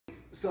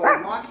So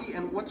Rocky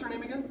and what's her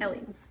name again?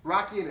 Ellie.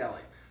 Rocky and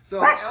Ellie.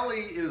 So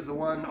Ellie is the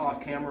one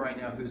off camera right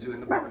now who's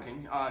doing the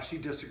barking. She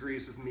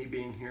disagrees with me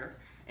being here,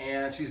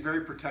 and she's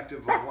very protective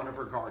of one of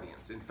her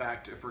guardians. In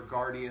fact, if her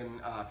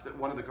guardian, if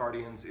one of the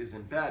guardians is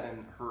in bed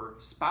and her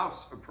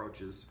spouse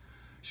approaches,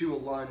 she will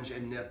lunge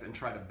and nip and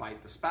try to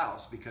bite the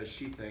spouse because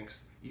she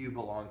thinks you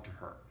belong to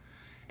her.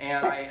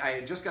 And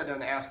I just got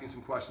done asking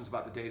some questions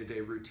about the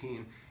day-to-day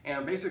routine,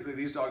 and basically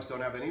these dogs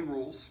don't have any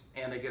rules,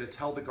 and they get to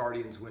tell the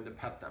guardians when to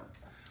pet them.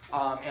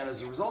 And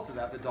as a result of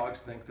that, the dogs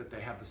think that they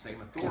have the same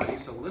authority,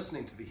 so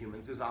listening to the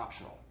humans is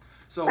optional.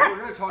 So we're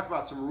going to talk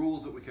about some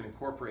rules that we can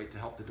incorporate to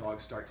help the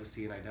dogs start to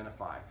see and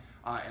identify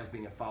as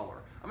being a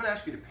follower. I'm going to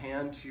ask you to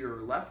pan to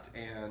your left,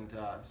 and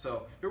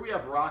so here we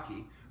have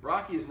Rocky.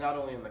 Rocky is not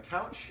only on the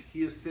couch,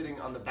 he is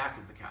sitting on the back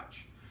of the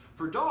couch.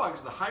 For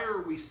dogs, the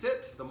higher we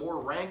sit, the more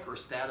rank or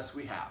status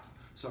we have.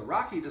 So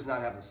Rocky does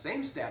not have the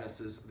same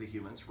status as the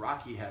humans.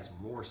 Rocky has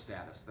more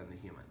status than the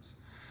humans.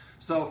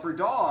 So for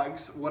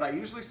dogs, what I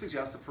usually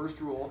suggest, the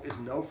first rule is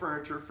no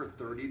furniture for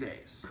 30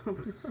 days.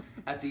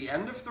 At the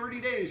end of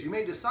 30 days, you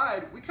may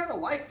decide, we kind of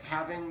like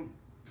having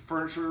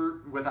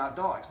furniture without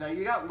dogs. Now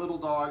you got little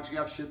dogs, you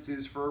have Shih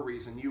Tzus for a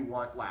reason, you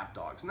want lap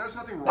dogs. And there's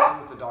nothing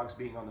wrong with the dogs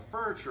being on the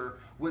furniture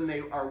when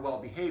they are well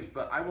behaved,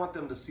 but I want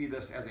them to see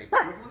this as a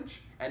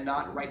privilege and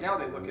not, right now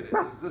they look at it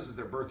as this is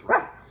their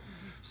birthright.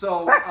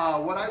 So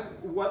I'm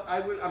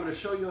going to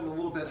show you in a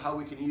little bit how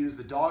we can use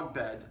the dog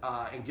bed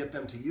and get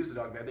them to use the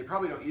dog bed. They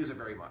probably don't use it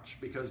very much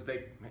because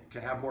they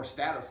can have more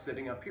status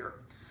sitting up here.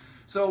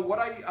 So what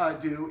I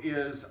do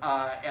is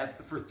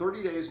for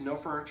 30 days, no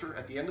furniture.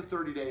 At the end of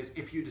 30 days,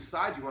 if you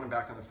decide you want them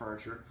back on the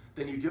furniture,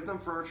 then you give them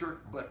furniture,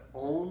 but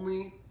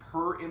only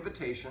per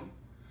invitation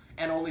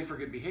and only for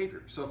good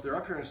behavior. So if they're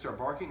up here and start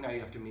barking, now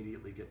you have to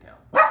immediately get down.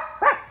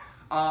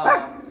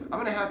 I'm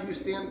going to have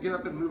you get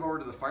up and move over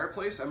to the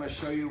fireplace. I'm going to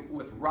show you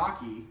with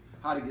Rocky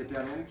how to get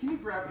down. And can you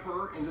grab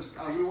her and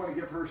just, we want to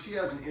give her, she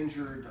has an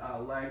injured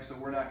leg, so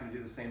we're not going to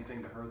do the same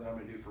thing to her that I'm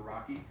going to do for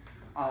Rocky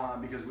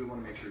because we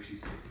want to make sure she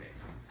stays safe.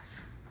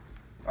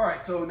 All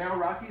right, so now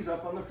Rocky's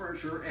up on the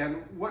furniture,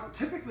 and what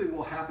typically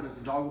will happen is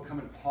the dog will come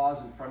and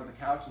pause in front of the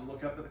couch and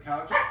look up at the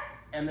couch,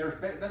 and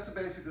that's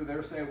basically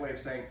their way of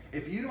saying,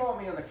 if you don't want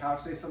me on the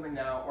couch, say something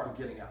now, or I'm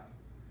getting up.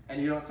 And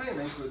you don't say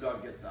anything, so the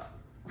dog gets up.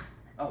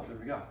 Oh, there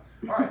we go.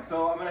 All right,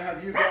 so I'm going to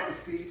have you grab the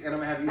seat, and I'm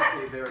going to have you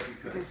stay there if you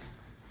could.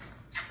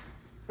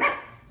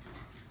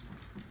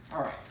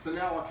 All right, so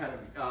now we'll kind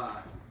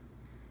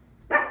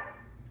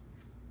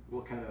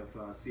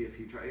of see if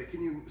he tries.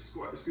 Can you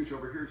scooch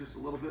over here just a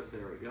little bit?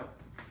 There we go.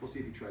 We'll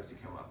see if he tries to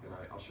come up, and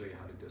I'll show you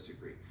how to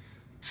disagree.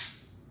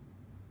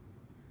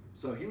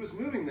 So he was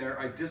moving there.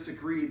 I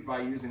disagreed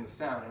by using the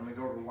sound. I'm going to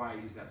go over why I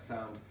use that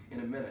sound in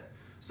a minute.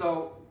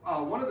 So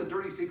one of the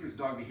dirty secrets of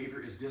dog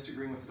behavior is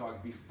disagreeing with the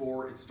dog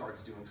before it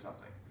starts doing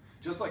something.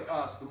 Just like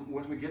us,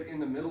 when we get in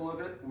the middle of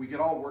it, we get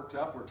all worked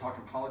up, we're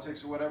talking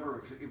politics or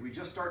whatever. If we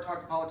just start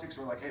talking politics,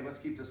 we're like, hey, let's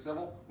keep this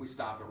civil, we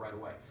stop it right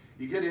away.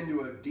 You get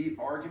into a deep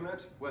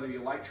argument, whether you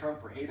like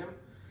Trump or hate him,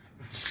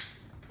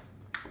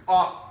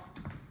 off,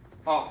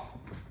 off.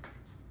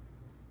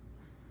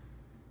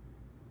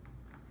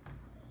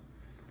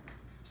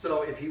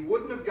 So if he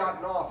wouldn't have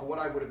gotten off, what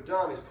I would have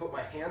done is put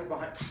my hand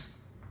behind,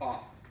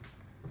 off.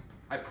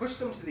 I push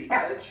them to the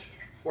edge,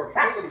 or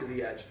pull them to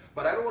the edge,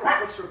 but I don't want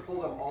to push or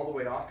pull them all the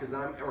way off because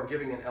then or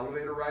giving an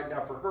elevator ride.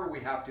 Now for her, we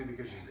have to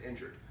because she's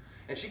injured.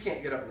 And she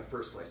can't get up in the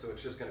first place, so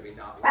it's just going to be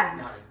not picking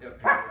her up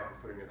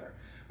and putting her there.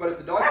 But if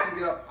the dog doesn't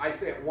get up, I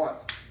say it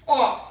once,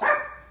 off!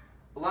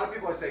 A lot of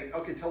people I say,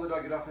 okay, tell the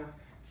dog get off. And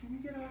can you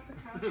get off the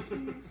couch,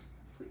 please?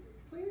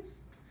 Please?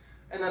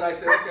 And then I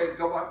say, okay,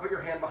 go put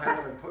your hand behind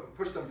them and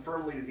push them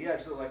firmly to the edge.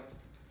 So they're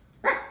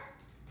like,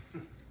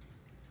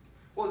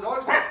 well, the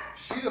dog's like,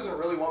 she doesn't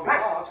really want me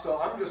off,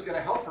 so I'm just going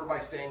to help her by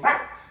staying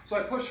here. So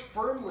I push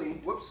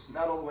firmly, whoops,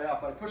 not all the way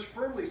off, but I push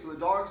firmly so the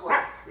dog's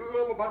like,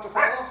 I'm about to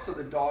fall off, so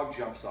the dog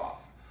jumps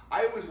off.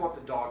 I always want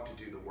the dog to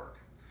do the work.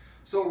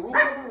 So rule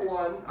number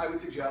one, I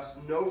would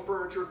suggest no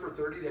furniture for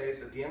 30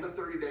 days. At the end of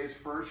 30 days,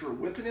 furniture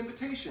with an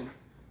invitation,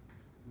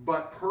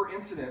 but per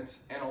incident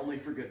and only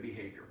for good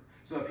behavior.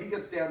 So if he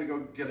gets down to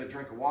go get a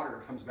drink of water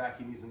and comes back,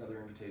 he needs another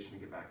invitation to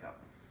get back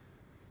up.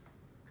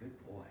 Good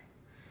boy.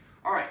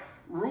 All right,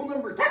 rule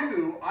number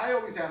two, I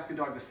always ask a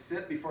dog to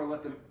sit before I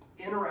let them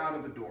in or out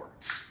of a door.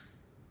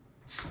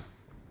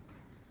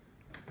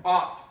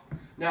 Off.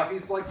 Now, if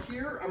he's like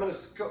here, I'm going to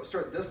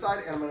start this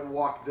side and I'm going to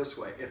walk this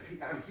way. If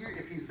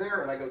he's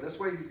there and I go this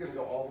way, he's going to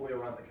go all the way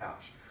around the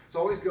couch. So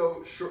always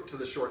go to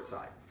the short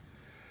side.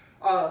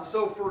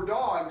 So for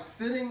dogs,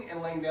 sitting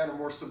and laying down are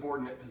more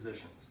subordinate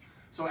positions.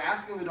 So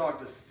asking the dog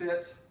to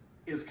sit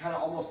is kind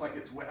of almost like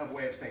it's a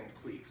way of saying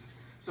please.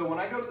 So when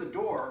I go to the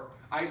door,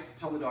 I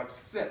tell the dog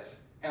sit,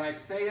 and I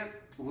say it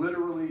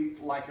literally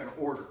like an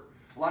order.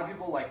 A lot of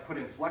people like put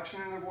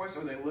inflection in their voice,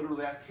 or they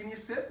literally ask, can you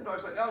sit? The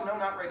dog's like, oh, no,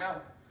 not right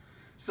now.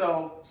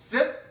 So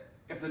sit,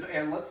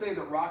 and let's say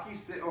that Rocky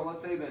sit, or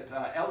let's say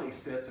that Ellie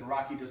sits and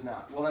Rocky does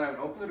not. Well, then I would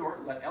open the door,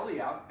 let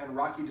Ellie out, and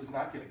Rocky does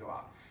not get to go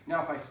out.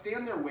 Now, if I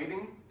stand there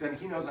waiting, then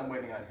he knows I'm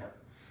waiting on him.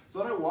 So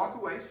then I walk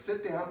away,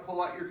 sit down,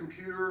 pull out your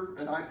computer,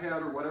 an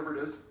iPad, or whatever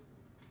it is,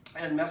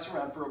 and mess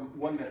around for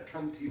 1 minute,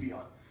 turn the TV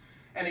on,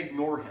 and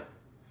ignore him.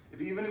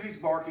 Even if he's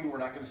barking, we're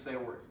not going to say a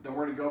word. Then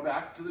we're going to go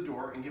back to the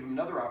door and give him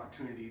another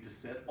opportunity to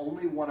sit.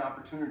 Only one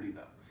opportunity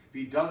though. If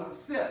he doesn't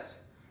sit,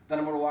 then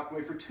I'm going to walk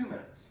away for 2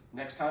 minutes.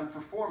 Next time for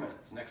 4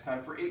 minutes. Next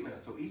time for 8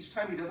 minutes. So each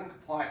time he doesn't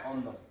comply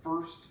on the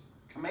first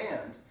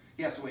command,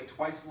 he has to wait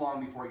twice as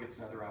long before he gets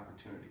another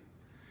opportunity.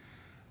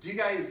 Do you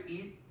guys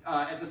eat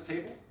at this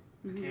table?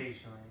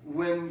 Occasionally.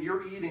 When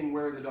you're eating,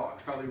 where are the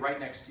dogs? Probably right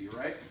next to you,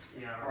 right?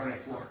 Yeah. Or on right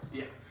the floor.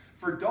 Yeah.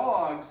 For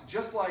dogs,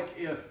 just like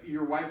if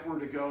your wife were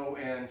to go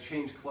and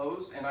change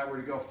clothes and I were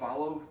to go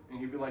follow, and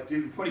you'd be like,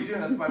 dude, what are you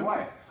doing? That's my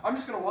wife. I'm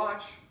just going to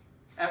watch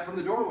from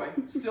the doorway.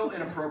 Still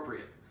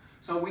inappropriate.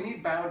 So we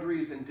need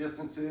boundaries and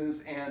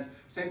distances, and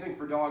same thing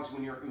for dogs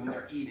when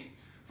they're eating.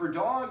 For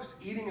dogs,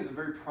 eating is a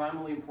very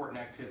primally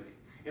important activity.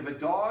 If a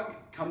dog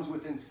comes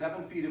within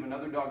 7 feet of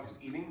another dog who's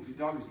eating, the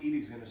dog who's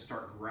eating is going to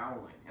start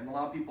growling. And a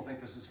lot of people think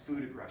this is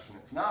food aggression.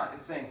 It's not.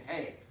 It's saying,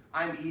 hey,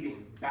 I'm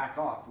eating, back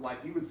off. Like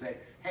you would say,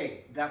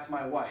 hey, that's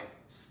my wife,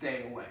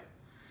 stay away.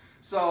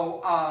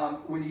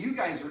 So when you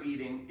guys are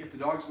eating, if the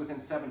dog's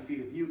within 7 feet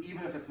of you,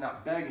 even if it's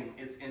not begging,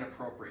 it's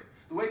inappropriate.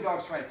 The way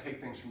dogs try to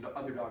take things from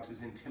other dogs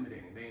is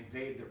intimidating. They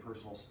invade their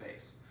personal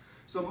space.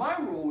 So my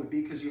rule would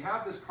be, because you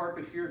have this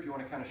carpet here, if you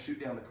want to kind of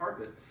shoot down the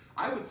carpet,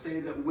 I would say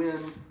that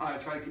when,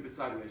 try to keep it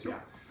sideways, yeah.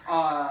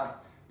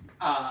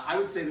 I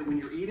would say that when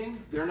you're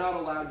eating, they're not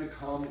allowed to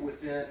come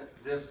within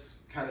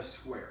this kind of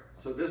square.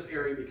 So this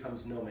area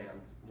becomes no man's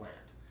land.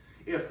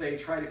 If they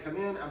try to come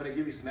in, I'm going to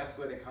give you some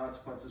escalating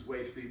consequences,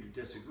 ways for you to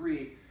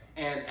disagree,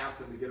 and ask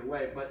them to get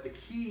away. But the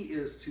key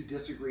is to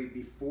disagree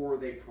before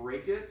they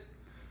break it.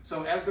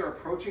 So as they're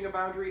approaching a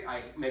boundary,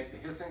 I make the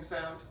hissing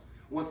sound.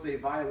 Once they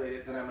violate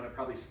it, then I'm going to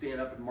probably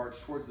stand up and march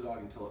towards the dog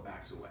until it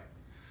backs away.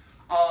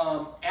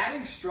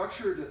 Adding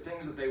structure to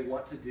things that they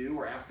want to do,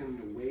 or asking them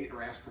to wait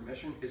or ask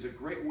permission, is a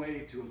great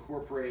way to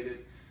incorporate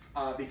it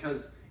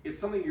because it's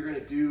something you're going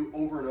to do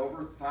over and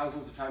over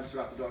thousands of times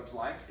throughout the dog's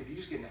life. If you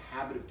just get in the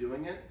habit of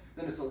doing it,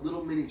 then it's a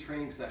little mini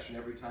training session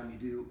every time you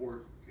do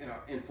or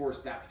enforce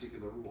that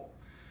particular rule.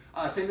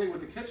 Same thing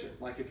with the kitchen.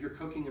 Like if you're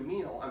cooking a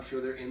meal, I'm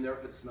sure they're in there.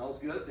 If it smells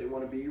good, they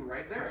want to be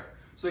right there.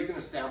 So you can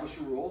establish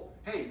a rule.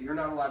 Hey, you're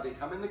not allowed to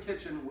come in the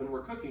kitchen when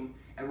we're cooking,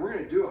 and we're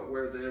going to do it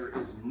where there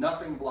is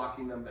nothing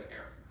blocking them but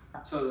air.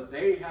 So that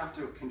they have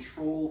to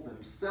control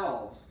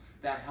themselves.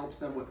 That helps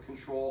them with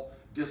control,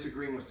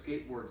 disagreeing with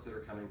skateboards that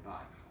are coming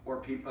by,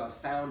 or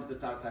sound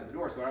that's outside the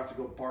door, so I don't have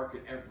to go bark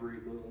at every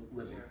little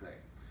living thing.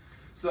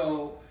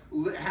 So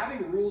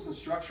having rules and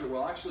structure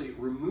will actually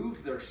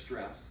remove their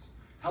stress,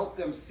 help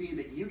them see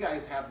that you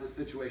guys have this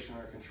situation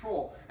under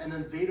control, and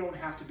then they don't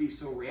have to be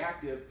so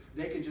reactive.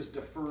 They can just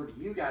defer to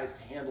you guys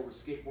to handle the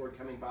skateboard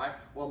coming by.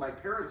 Well, my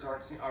parents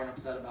aren't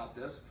upset about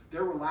this.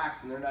 They're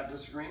relaxed and they're not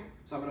disagreeing,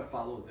 so I'm going to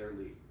follow their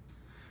lead.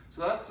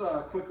 So that's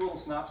a quick little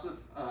synopsis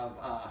of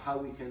how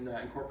we can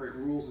incorporate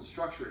rules and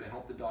structure to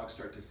help the dogs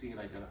start to see and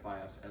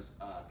identify us as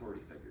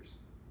authority figures.